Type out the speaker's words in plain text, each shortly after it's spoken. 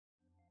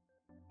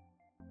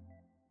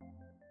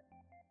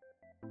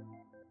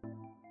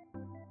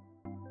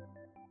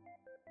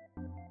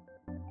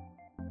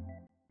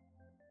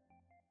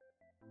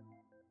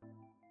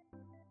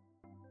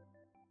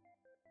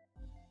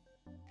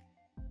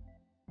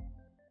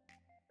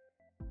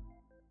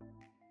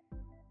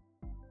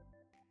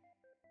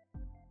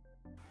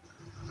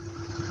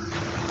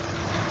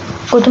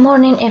Good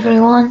morning,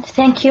 everyone.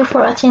 Thank you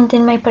for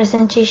attending my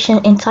presentation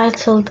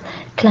entitled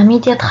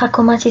Chlamydia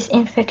trachomatis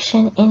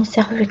infection in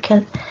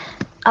cervical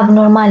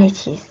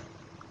abnormalities.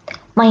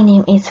 My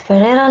name is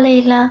Ferrera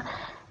Laila.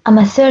 I'm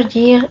a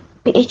third-year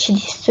PhD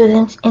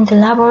student in the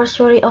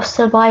Laboratory of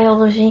Cell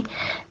Biology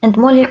and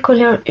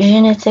Molecular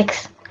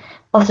Genetics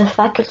of the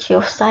Faculty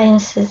of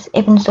Sciences,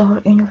 Ibn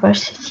Zohar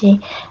University,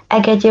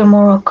 Agadir,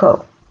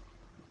 Morocco.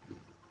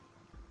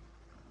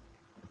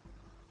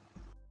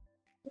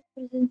 This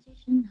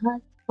presentation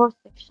has 4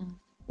 sections.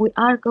 We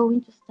are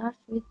going to start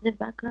with the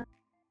background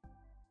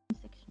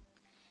section.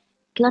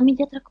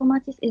 Chlamydia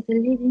trachomatis is the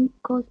leading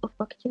cause of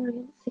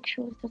bacterial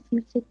sexually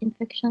transmitted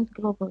infections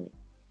globally.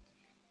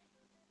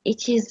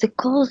 It is the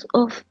cause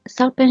of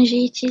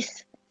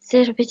salpingitis,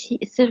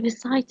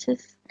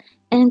 cervicitis,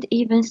 and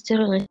even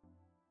sterility.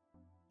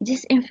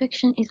 This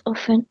infection is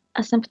often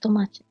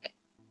asymptomatic.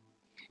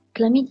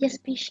 Chlamydia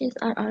species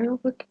are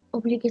aerobic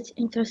obligate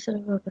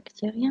intracellular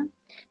bacteria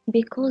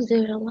because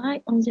they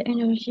rely on the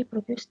energy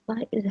produced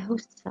by the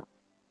host cell.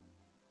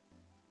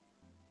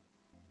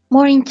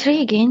 More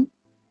intriguing,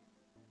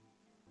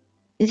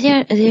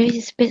 there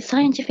is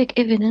scientific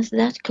evidence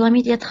that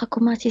Chlamydia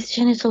trachomatis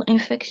genital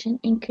infection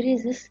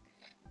increases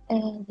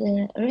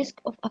the risk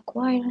of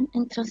acquiring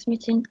and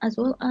transmitting as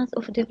well as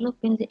of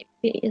developing the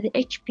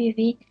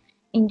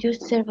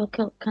HPV-induced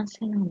cervical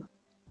carcinoma.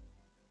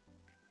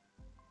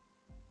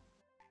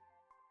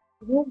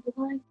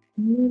 Worldwide,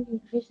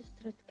 newly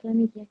registered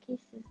chlamydia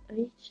cases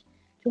reach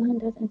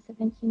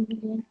 217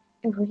 million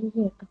every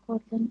year,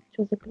 according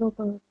to the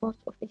global report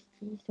of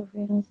STE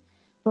surveillance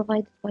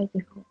provided by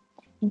the WHO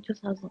in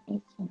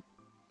 2018.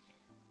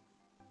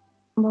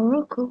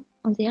 Morocco,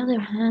 on the other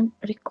hand,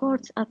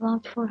 records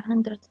about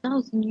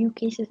 400,000 new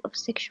cases of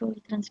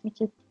sexually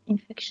transmitted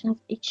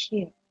infections each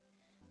year,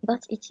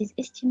 but it is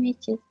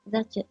estimated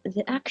that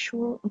the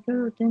actual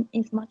burden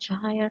is much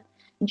higher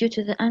due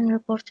to the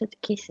unreported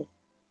cases.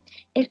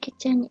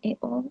 El-Kitani et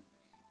al.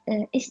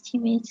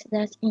 Estimates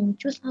that in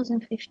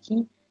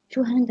 2015,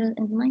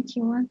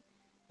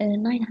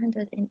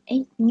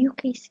 908 new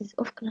cases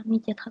of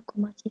Chlamydia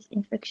trachomatis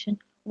infection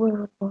were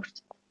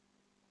reported.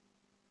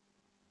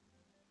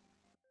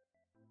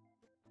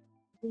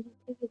 There is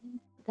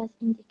evidence that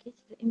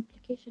indicates the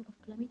implication of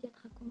Chlamydia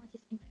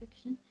trachomatis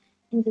infection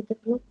in the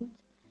development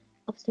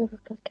of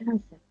cervical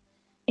cancer.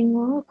 In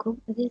Morocco,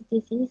 this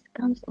disease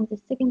comes on the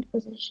second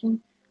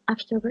position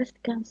after breast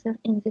cancer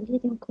in the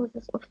leading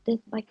causes of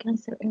death by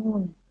cancer in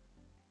women.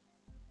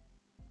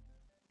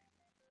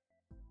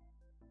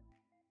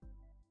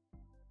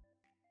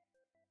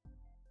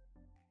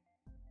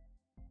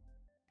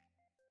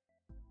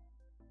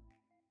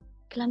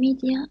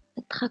 Chlamydia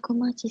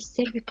trachomatis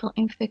cervical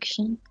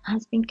infection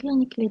has been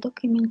clinically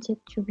documented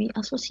to be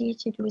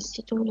associated with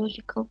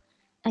cytological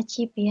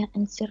atypia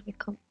and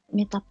cervical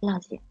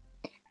metaplasia,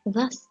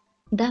 thus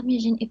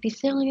damaging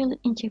epithelial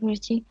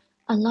integrity,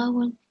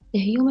 allowing the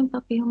human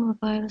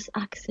papillomavirus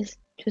access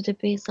to the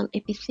basal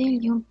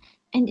epithelium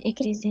and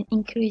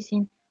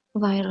increasing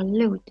viral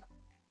load.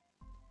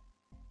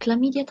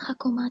 Chlamydia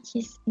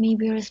trachomatis may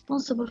be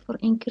responsible for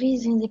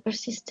increasing the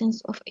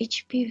persistence of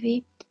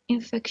HPV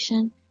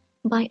infection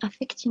by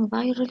affecting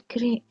viral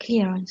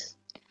clearance.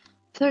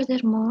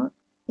 Furthermore,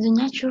 the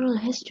natural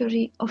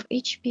history of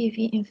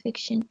HPV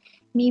infection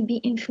may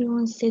be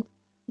influenced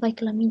by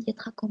Chlamydia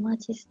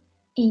trachomatis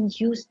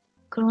induced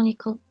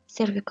chronic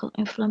cervical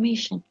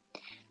inflammation,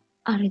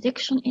 a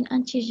reduction in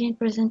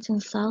antigen-presenting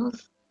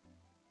cells,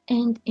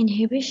 and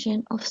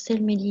inhibition of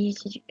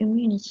cell-mediated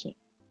immunity.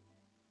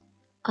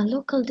 A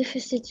local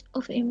deficit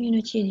of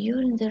immunity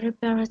during the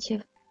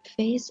reparative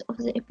phase of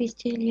the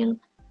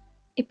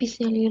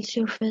epithelial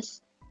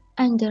surface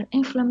under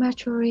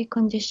inflammatory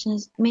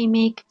conditions may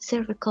make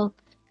cervical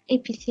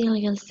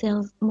epithelial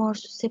cells more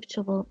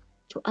susceptible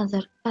to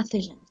other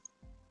pathogens.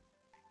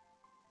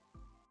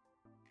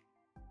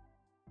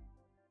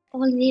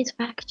 All these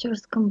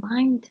factors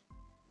combined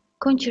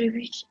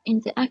contribute in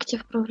the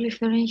active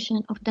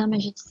proliferation of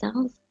damaged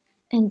cells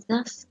and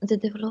thus the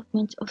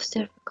development of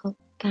cervical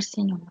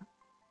carcinoma.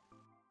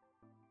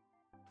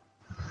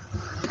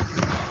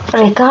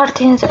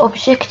 Regarding the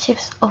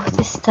objectives of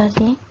this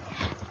study,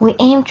 we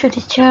aim to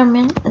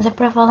determine the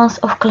prevalence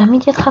of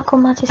Chlamydia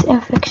trachomatis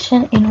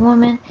infection in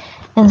women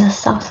in the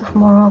south of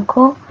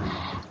Morocco.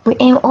 We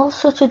aim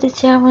also to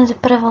determine the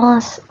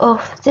prevalence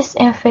of this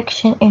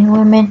infection in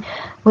women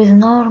with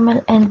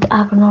normal and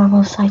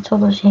abnormal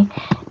cytology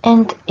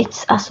and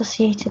its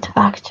associated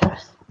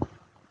factors.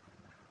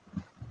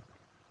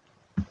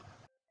 The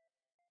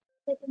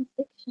second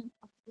section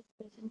of this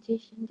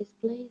presentation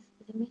displays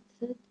the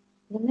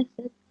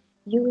method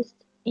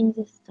used in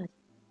this study.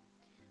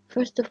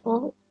 First of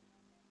all,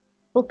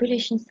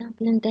 population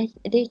sampling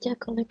data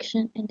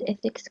collection and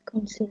ethics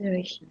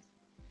considerations.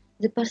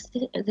 The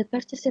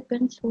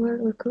participants were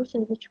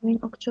recruited between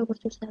October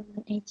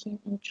 2018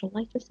 and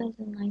July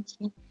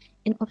 2019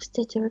 in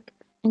obstetric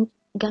and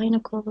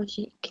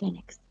gynecology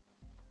clinics.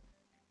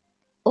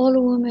 All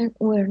women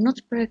were not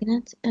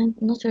pregnant and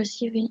not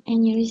receiving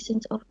any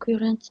recent or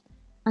current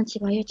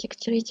antibiotic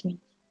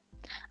treatment.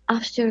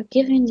 After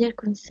giving their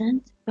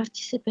consent,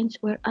 participants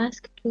were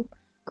asked to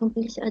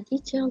complete a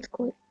detailed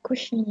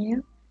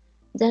questionnaire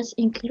that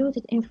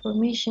included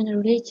information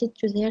related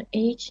to their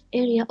age,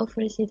 area of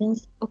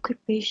residence,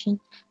 occupation,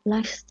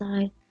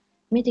 lifestyle,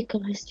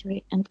 medical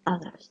history, and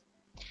others.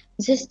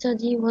 This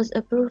study was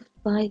approved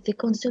by the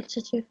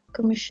Consultative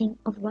Commission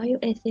of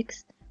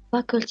Bioethics,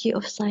 Faculty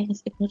of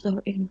Science, Ibn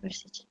Zahra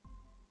University.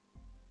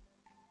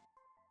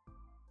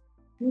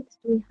 Next,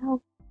 we have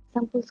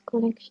samples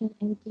collection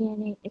and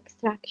DNA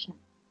extraction.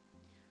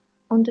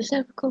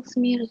 Endocervical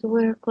smears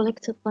were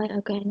collected by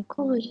a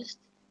gynecologist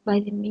by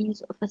the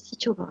means of a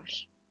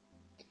cytobrush.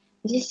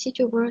 These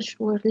cytobrush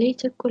were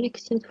later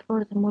collected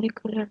for the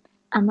molecular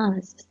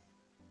analysis.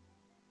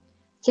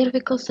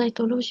 Cervical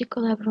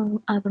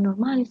cytological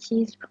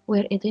abnormalities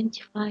were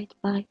identified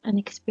by an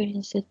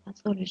experienced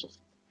pathologist.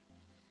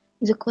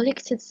 The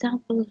collected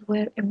samples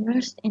were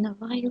immersed in a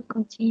vial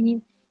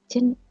containing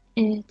 10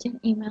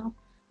 ml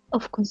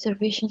of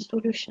conservation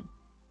solution.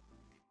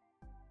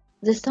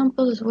 The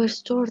samples were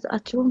stored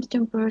at room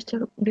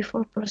temperature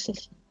before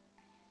processing.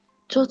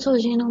 Total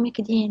genomic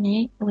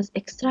DNA was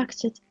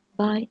extracted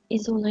by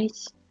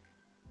isolates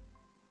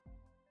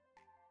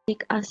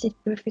acid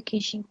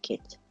purification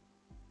kit,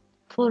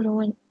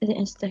 following the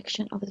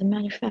instruction of the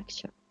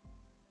manufacturer.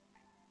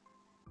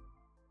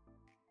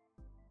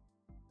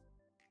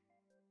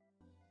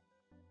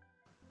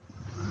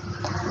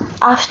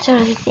 After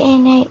the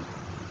DNA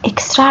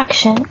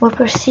extraction, we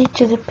proceed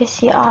to the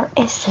PCR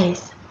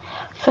assays.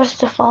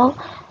 First of all,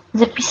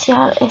 the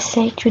PCR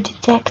assay to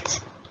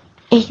detect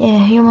a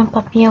human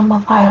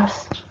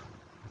papillomavirus.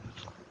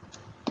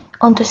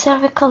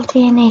 Endocervical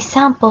DNA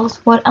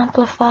samples were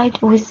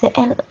amplified with the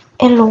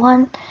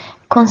L1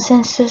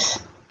 consensus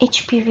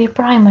HPV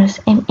primers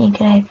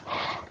MY09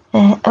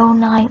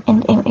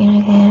 and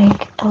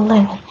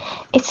MY11.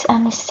 It's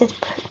an nested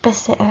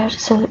PCR,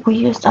 so we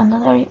used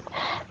another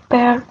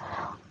pair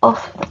of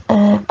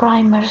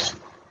primers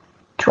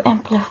to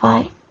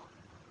amplify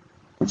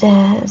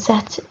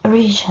that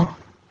region.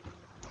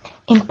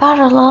 In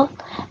parallel,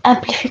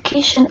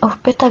 amplification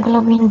of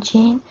beta-globin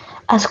gene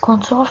as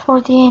control for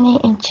DNA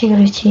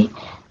integrity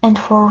and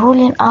for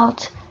ruling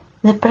out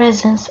the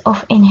presence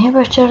of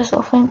inhibitors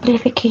of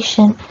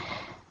amplification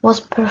was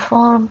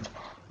performed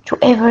to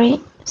every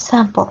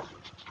sample.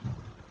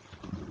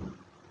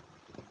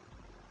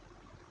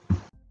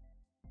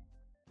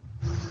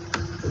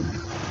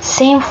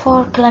 Same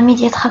for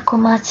Chlamydia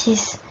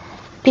trachomatis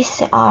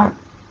PCR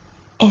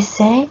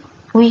assay.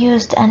 We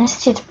used a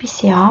nested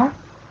PCR,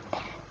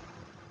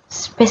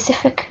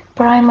 specific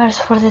primers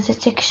for the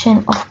detection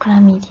of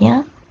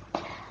chlamydia.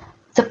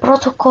 The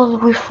protocol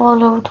we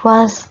followed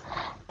was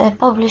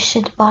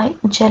published by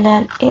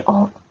Jalal et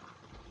al.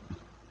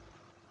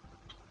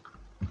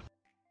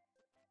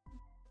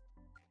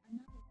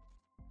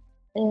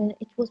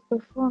 It was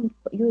performed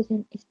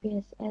using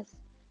SPSS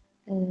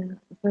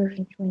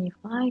version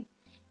 25.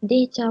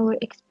 Data were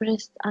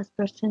expressed as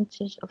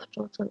percentage of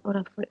total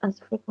or as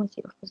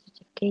frequency of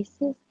positive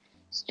cases.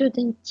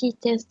 Student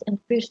t-test and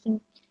person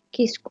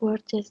chi-square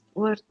test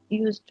were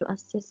used to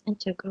assess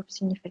intergroup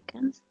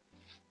significance.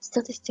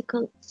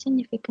 Statistical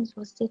significance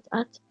was set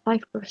at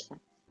 5%.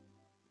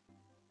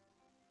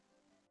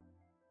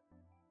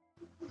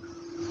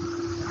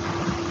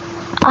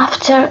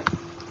 After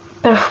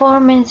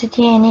performing the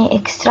DNA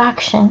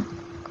extraction,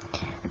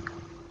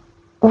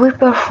 we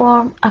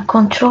perform a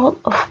control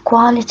of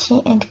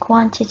quality and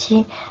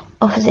quantity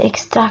of the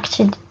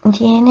extracted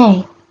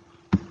DNA.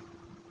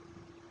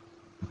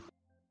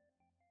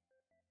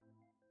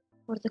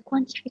 For the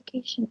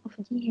quantification of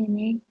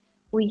DNA,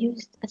 we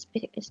used a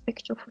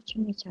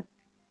spectrophotometer,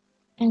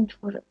 and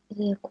for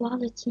the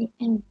quality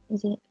and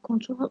the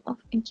control of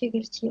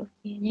integrity of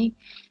DNA,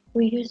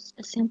 we used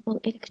a simple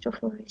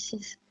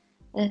electrophoresis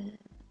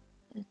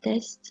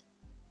test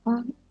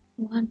on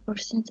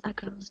 1%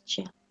 agarose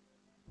gel.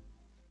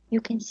 You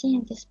can see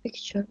in this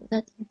picture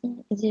that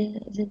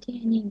the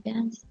DNA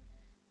bands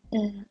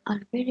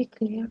are very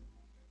clear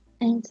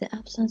and the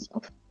absence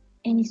of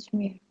any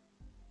smear.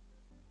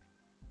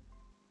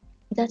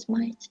 That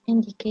might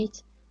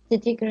indicate the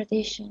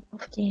degradation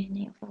of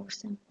DNA of our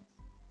samples.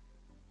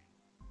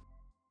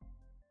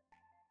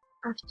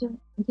 After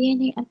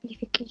DNA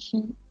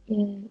amplification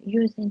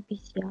using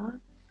PCR,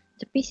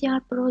 the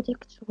PCR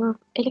products were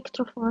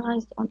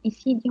electrophorized on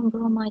ethidium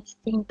bromide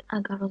stained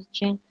agarose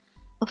gel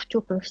of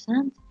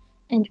 2%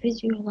 and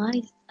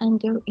visualized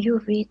under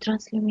UV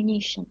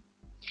transillumination.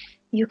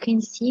 You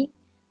can see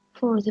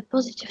for the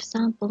positive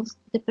samples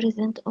the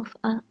presence of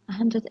a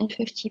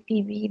 150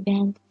 ppb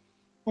band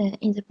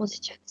in the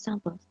positive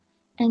samples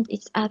and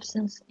its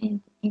absence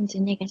in the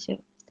negative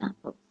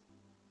samples.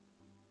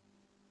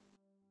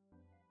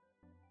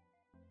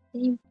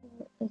 Same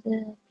for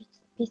the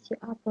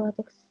PCR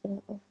products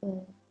of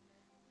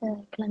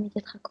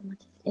Chlamydia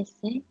trachomatis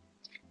assay.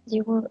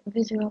 They were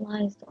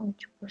visualized on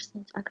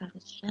 2%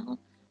 agarose gel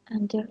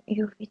under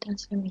UV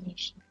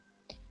transillumination.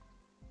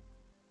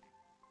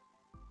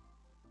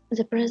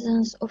 The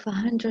presence of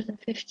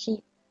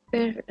 150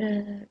 per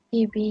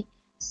pp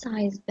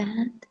Size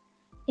band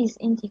is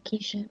an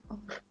indication of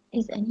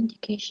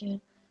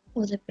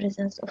the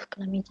presence of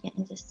chlamydia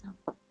in the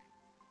sample.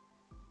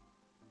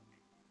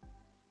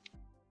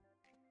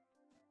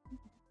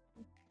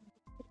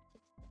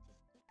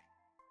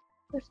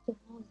 First of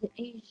all, the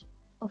age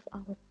of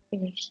our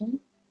population.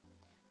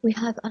 We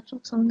have a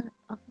total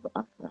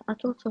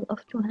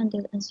of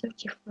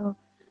 234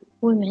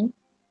 women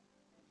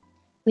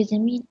with a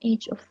mean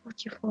age of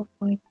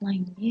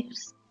 44.9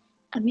 years,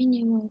 a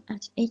minimum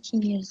at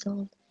 18 years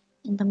old,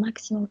 and a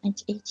maximum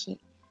at 80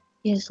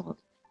 years old.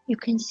 You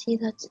can see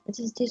that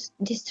this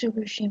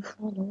distribution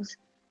follows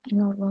a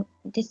normal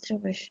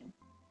distribution.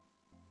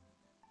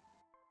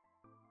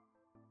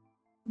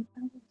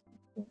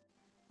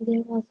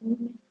 There was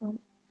women from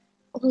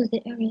all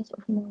the areas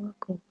of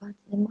Morocco, but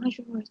the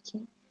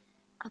majority,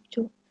 up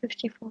to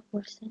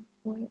 54%,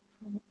 were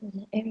from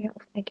the area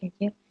of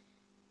Agadir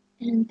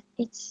and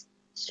its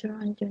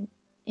surrounding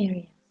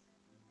areas.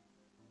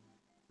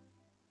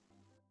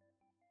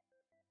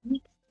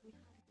 Next, we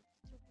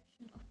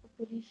have the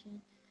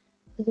distribution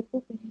of the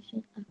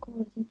population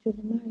according to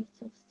the marital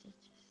status.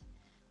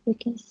 We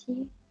can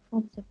see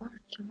from the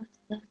bar chart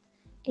that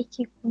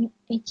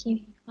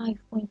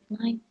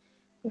 85.9%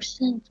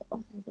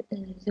 of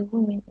the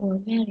women were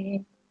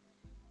married,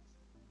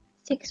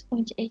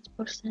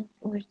 6.8%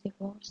 were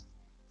divorced,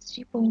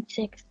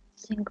 3.6%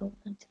 single,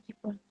 and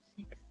 3.6%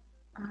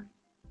 are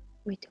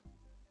widow.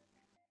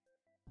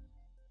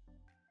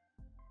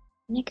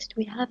 Next,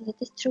 we have the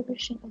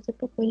distribution of the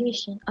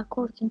population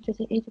according to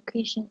the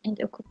education and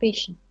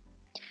occupation.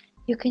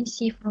 You can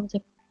see from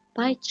the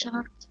pie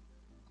chart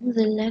on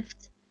the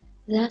left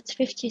that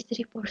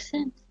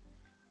 53%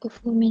 of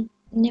women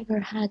never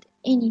had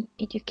any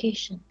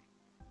education.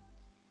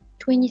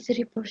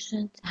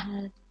 23%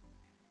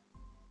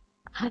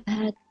 have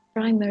had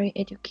primary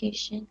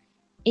education.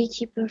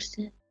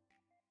 80%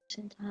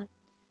 have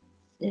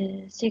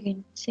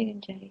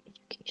secondary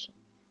education.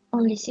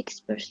 Only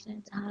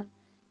 6% have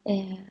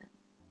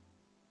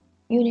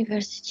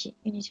university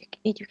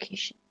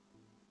education.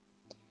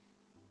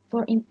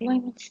 For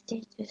employment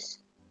status,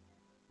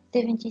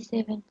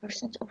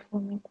 77% of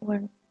women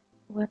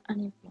were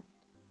unemployed.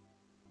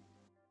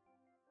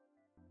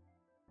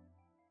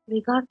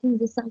 Regarding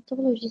the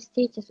cytology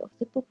status of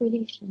the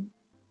population,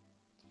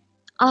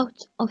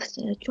 out of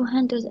the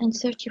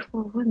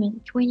 234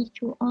 women,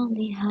 22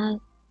 only had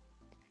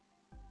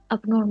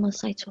abnormal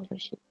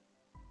cytology,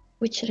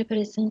 which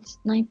represents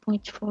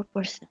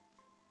 9.4%.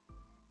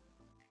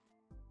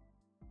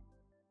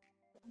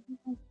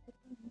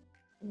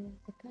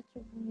 The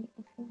category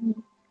of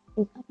women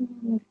with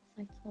abnormal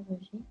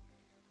cytology,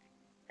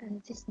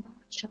 this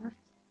bar chart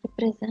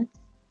represents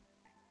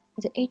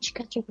the age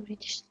category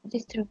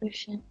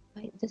distribution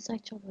by the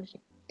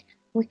cytology.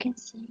 We can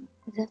see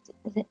that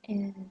the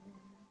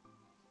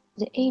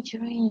age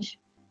range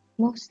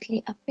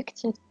mostly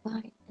affected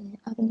by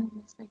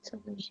abnormal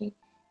cytology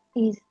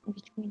is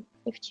between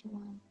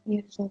 51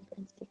 years old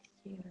and 60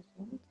 years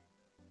old.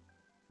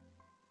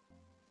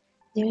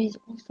 There is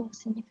also a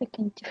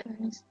significant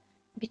difference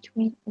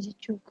between the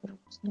two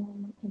groups,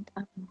 normal and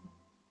abnormal.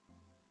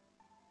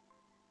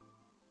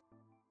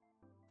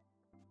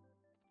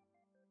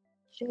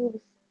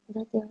 Shows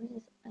that there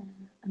is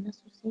an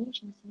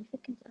association,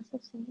 significant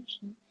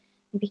association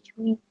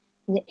between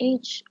the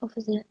age of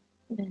the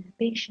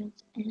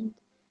patient and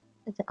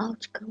the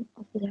outcome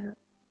of their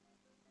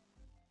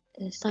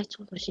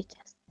cytology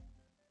test.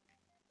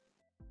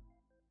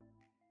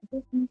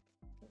 This next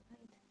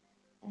slide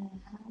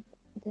have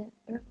the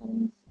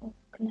prevalence of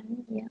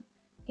chlamydia,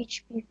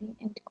 HPV,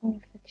 and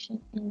co-infection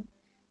in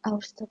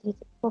our studied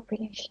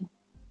population.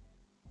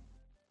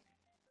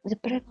 The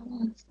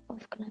prevalence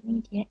of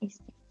chlamydia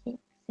is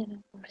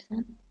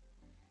 67%.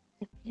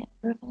 The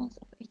prevalence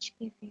of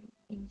HPV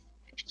is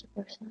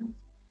 50%,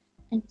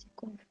 and the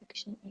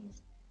co-infection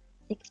is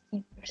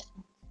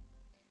 16%.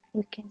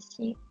 We can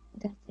see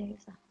that there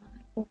is a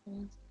high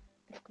prevalence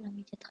of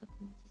Chlamydia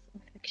trachomatis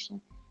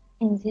infection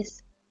in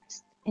this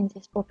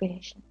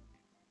population.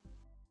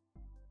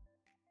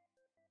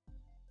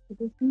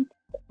 This next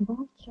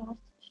bar chart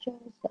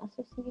shows the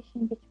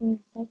association between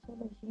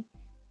cytology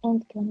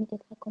and Chlamydia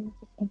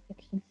trachomatis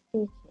infection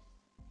stages.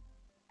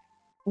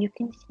 You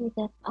can see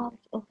that out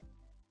of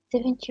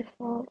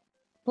 74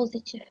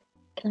 positive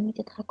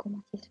Chlamydia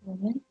trachomatis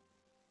women,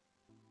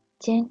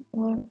 10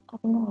 were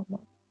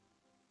abnormal,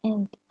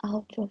 and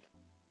out of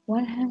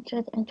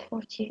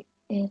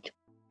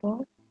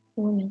 144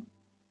 women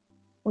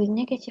with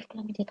negative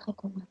Chlamydia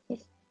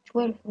trachomatis,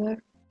 12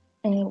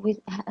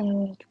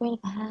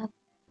 have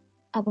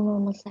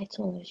abnormal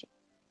cytology.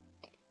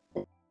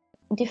 The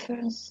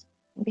difference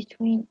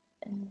between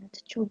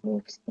the two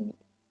groups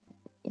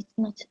is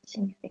not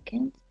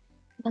significant,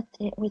 but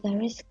with a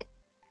risk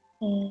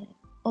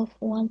of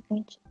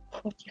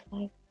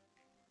 1.45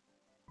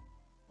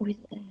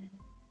 with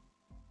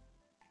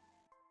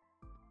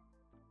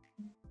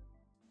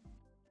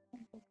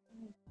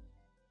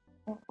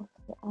of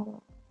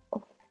our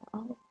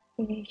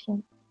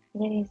population,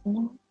 there is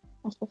no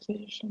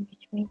association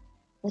between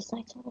the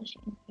cytology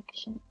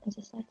infection,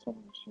 the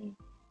cytology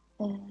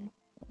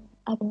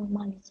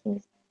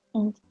abnormalities,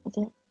 and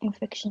the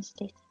infection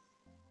status.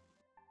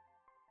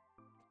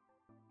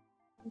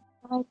 We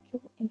try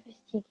to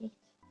investigate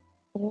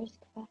the risk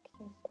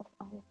factors of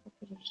our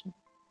population.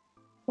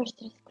 First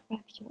risk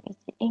factor is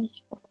the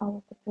age of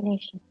our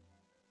population.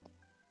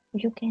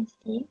 You can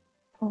see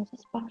from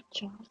this bar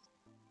chart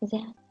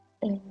that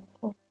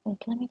for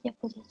chlamydia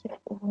positive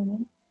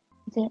women,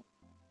 the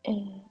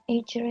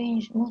age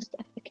range most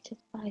affected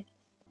by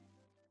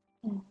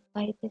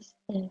this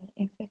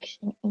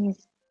infection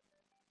is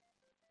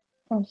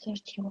from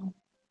 31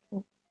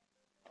 to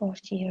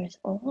 40 years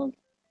old,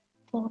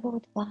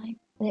 followed by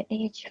the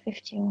age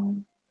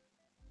 51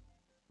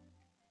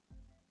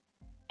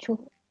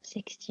 to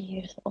 60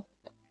 years old.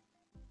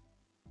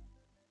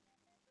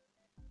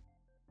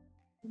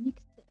 The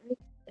next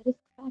risk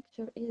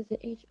factor is the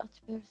age at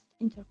first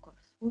intercourse.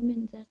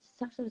 Women that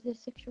started their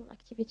sexual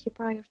activity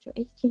prior to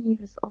 18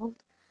 years old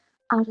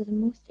are the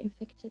most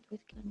infected with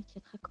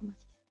Chlamydia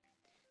trachomatis.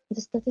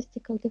 The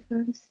statistical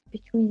difference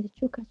between the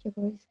two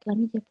categories,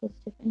 chlamydia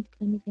positive and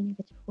chlamydia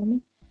negative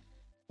women,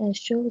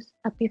 shows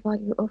a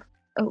p-value of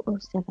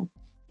 0.007.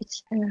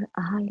 It's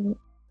highly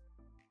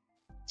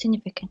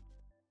significant.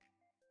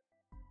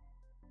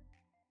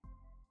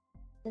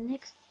 The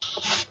next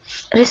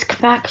risk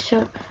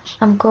factor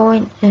I'm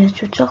going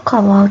to talk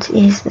about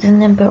is the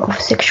number of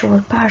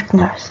sexual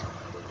partners.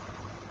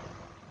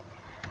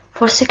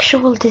 For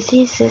sexual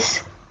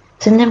diseases,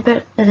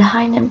 the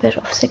high number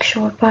of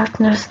sexual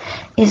partners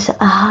is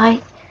a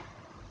high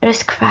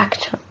risk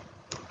factor.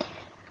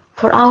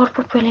 For our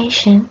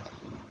population,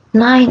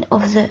 9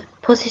 of the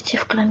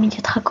positive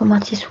chlamydia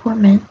trachomatis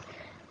women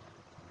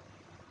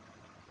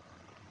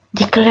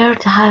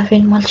declared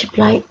having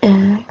multiple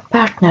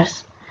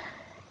partners.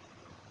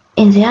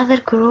 In the other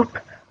group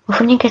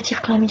of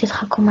negative chlamydia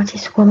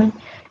trachomatis women,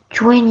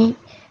 20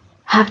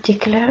 have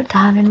declared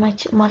having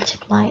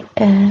multiple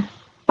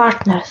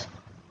partners.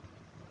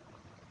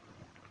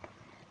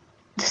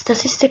 The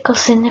statistical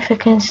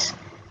significance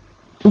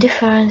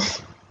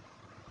difference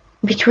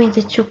between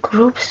the two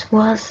groups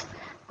was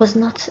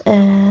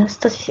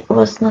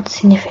not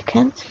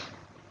significant,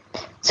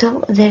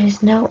 so there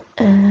is no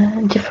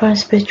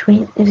difference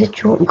between the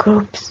two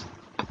groups.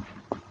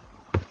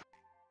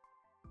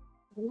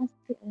 The last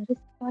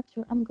risk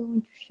factor I'm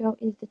going to show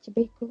is the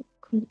tobacco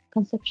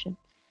consumption,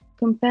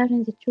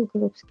 comparing the two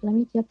groups,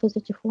 chlamydia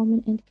positive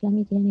women and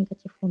chlamydia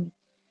negative women.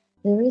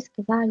 The risk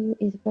value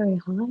is very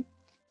high,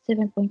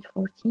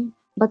 7.14,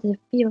 but the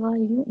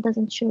p-value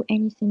doesn't show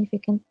any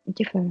significant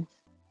difference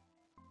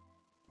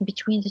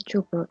between the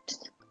two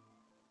groups.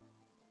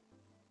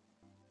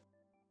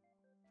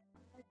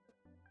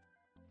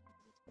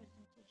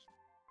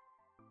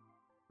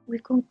 We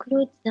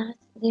conclude that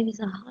there is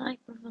a high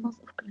prevalence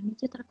of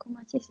chlamydia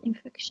trachomatis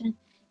infection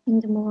in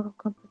the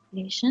Moroccan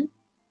population,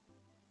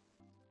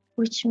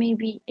 which may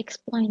be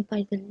explained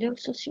by the low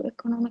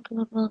socioeconomic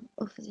level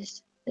of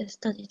this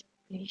studied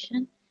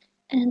population,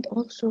 and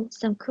also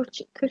some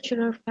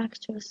cultural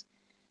factors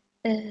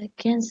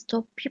can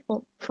stop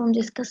people from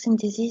discussing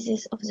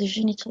diseases of the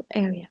genital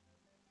area.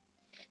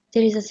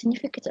 There is a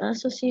significant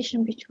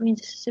association between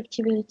the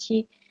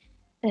susceptibility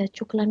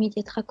to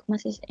chlamydia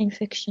trachomatis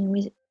infection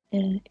with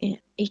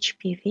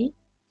HPV,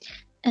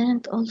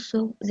 and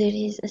also there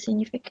is a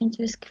significant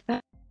risk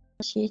factor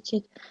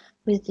associated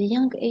with the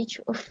young age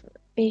of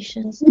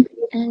patients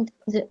and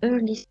the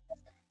early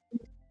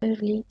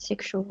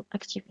sexual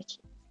activity.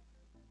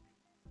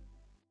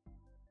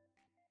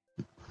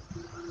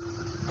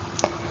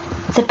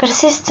 The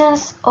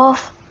persistence of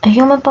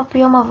human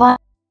papillomavirus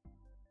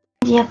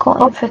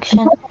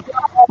co-infection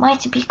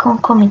might be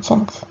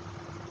concomitant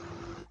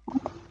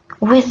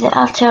with the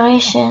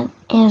alteration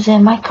in the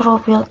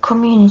microbial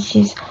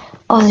communities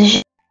of the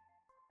genome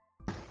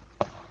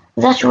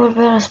that will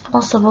be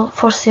responsible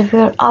for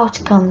severe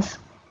outcomes.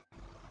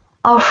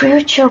 Our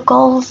future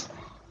goal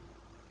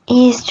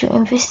is to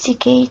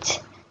investigate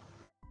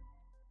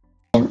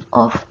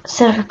of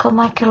cervical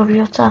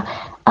microbiota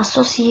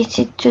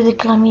associated to the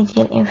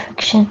chlamydial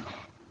infection.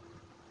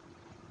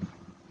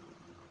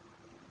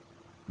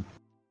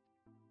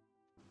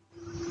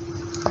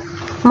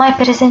 My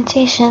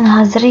presentation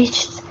has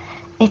reached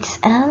its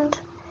end.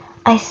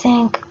 I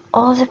thank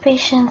all the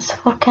patients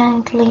for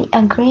kindly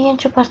agreeing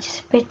to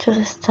participate to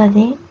the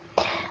study.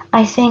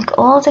 I thank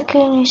all the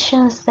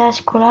clinicians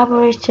that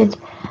collaborated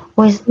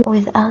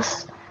with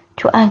us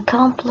to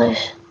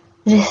accomplish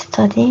this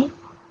study.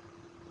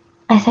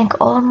 I thank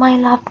all my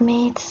lab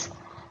mates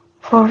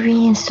for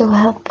being so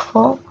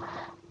helpful.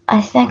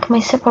 I thank my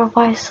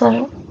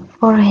supervisor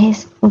for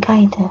his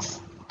guidance.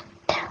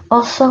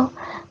 Also,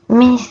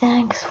 many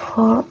thanks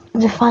for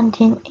the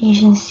funding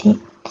agency,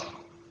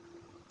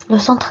 le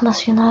Centre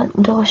National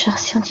de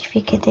Recherche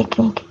Scientifique et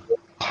Technique.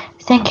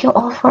 Thank you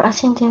all for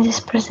attending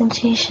this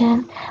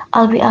presentation.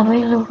 I'll be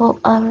available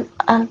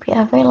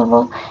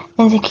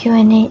in the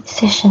Q&A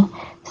session.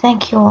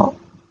 Thank you all.